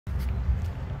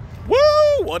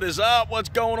What is up? What's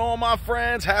going on, my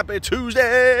friends? Happy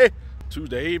Tuesday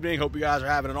evening. Hope you guys are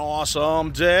having an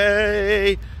awesome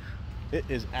day. It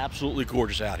is absolutely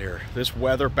gorgeous out here. This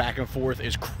weather back and forth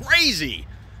is crazy.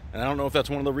 And I don't know if that's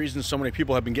one of the reasons so many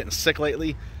people have been getting sick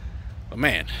lately. But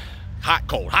man, hot,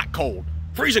 cold,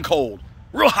 freezing cold,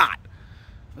 real hot.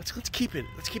 Let's keep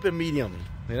it medium,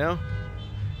 you know?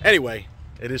 Anyway,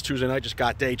 it is Tuesday night. Just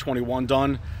got day 21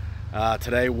 done.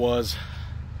 Today was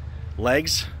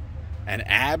legs and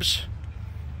abs,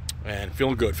 and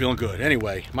feeling good.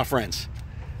 Anyway, my friends,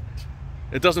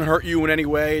 it doesn't hurt you in any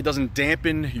way. It doesn't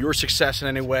dampen your success in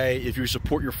any way if you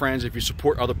support your friends, if you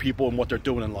support other people and what they're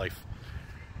doing in life.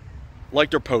 Like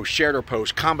their post, share their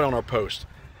post, comment on their post.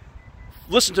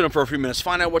 Listen to them for a few minutes,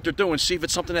 find out what they're doing, see if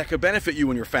it's something that could benefit you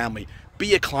and your family.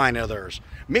 Be a client of theirs.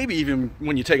 Maybe even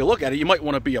when you take a look at it, you might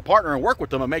want to be a partner and work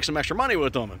with them and make some extra money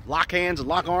with them. And lock hands and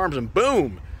lock arms and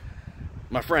boom.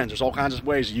 My friends, there's all kinds of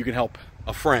ways that you can help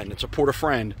a friend and support a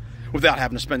friend without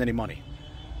having to spend any money.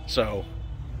 So,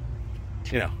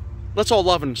 you know, let's all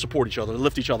love and support each other,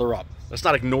 lift each other up. Let's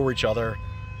not ignore each other.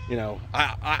 You know,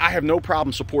 I have no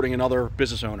problem supporting another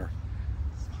business owner.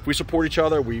 If we support each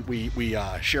other, we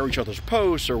share each other's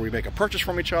posts, or we make a purchase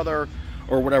from each other,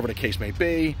 or whatever the case may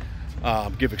be.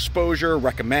 Give exposure,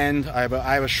 recommend. I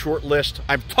have a short list.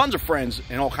 I have tons of friends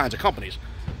in all kinds of companies,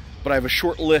 but I have a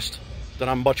short list that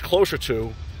I'm much closer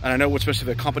to, and I know what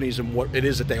specific companies and what it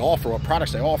is that they offer, what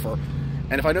products they offer.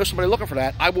 And if I know somebody looking for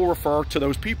that, I will refer to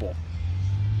those people.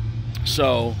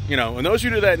 So, you know, and those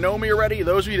of you that know me already,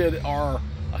 those of you that are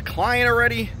a client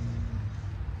already,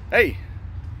 hey,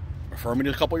 refer me to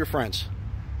a couple of your friends.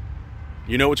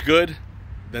 You know it's good,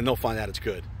 then they'll find out it's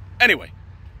good. Anyway,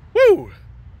 woo!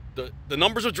 The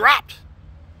numbers have dropped.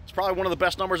 It's probably one of the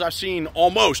best numbers I've seen,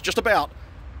 almost, just about,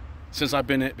 since I've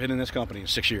been in this company in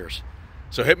 6 years.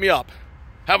 So hit me up.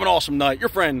 Have an awesome night. Your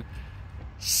friend,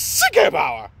 CK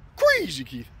Power, Crazy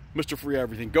Keith, Mr. Free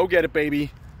Everything. Go get it,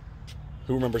 baby.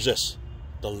 Who remembers this?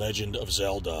 The Legend of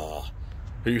Zelda.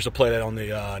 Who used to play that on the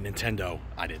Nintendo?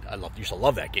 I did. Used to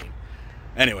love that game.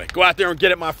 Anyway, go out there and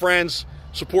get it, my friends.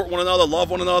 Support one another, love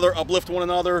one another, uplift one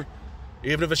another.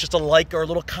 Even if it's just a like or a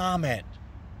little comment.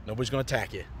 Nobody's going to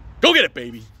attack you. Go get it,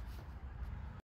 baby.